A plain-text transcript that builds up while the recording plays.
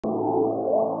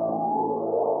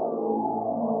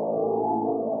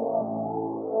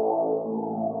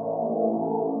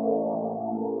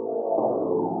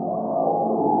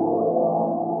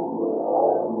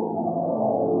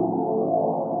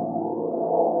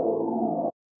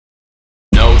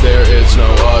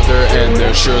author, and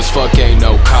there sure as fuck ain't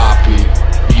no copy.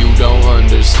 You don't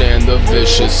understand the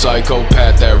vicious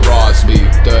psychopath that Rozz be.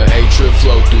 The hatred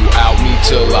flow throughout me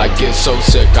till I get so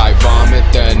sick I vomit.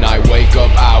 Then I wake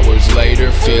up hours later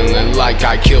feeling like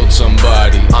I killed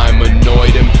somebody. I'm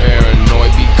annoyed and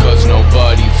paranoid because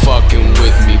nobody fucking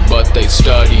with me, but they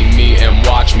study me and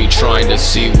watch me trying to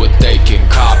see what they can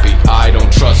copy. I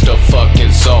don't trust a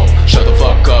fucking soul. Shut the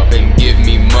fuck up and give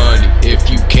me money.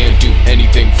 If you can't do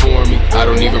anything for me, I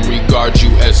don't even regard you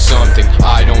as something.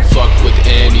 I don't fuck with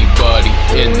anybody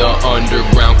in the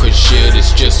underground, cause shit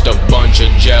is just a bunch of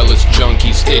jealous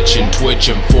junkies itching,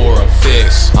 twitching for a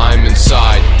fix. I'm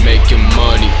inside making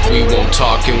money, we won't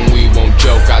talk and we won't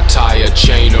joke. I tie a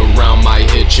chain around my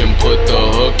hitch and put the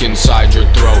hook inside your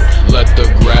throat. Let the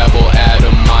gravel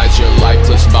atomize your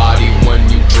lifeless body when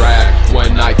you drag.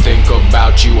 When I think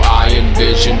about you, I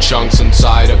envision chunks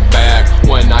inside a bag.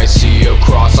 When I see a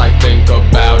cross, I think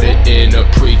about it in a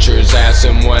preacher's ass.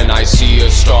 And when I see a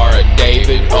Star of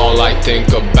David, all I think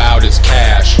about is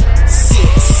cash.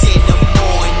 6 in the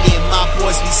morning, my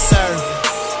boys be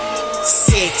serving.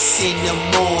 6 in the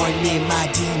morning,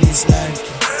 my demons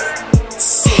lurking.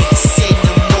 6 in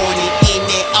the morning, in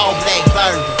that all black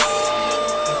bourbon.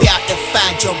 About to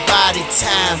find your body,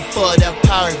 time for the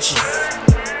purging.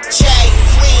 J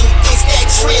Green is that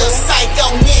trill psycho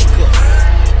nigga.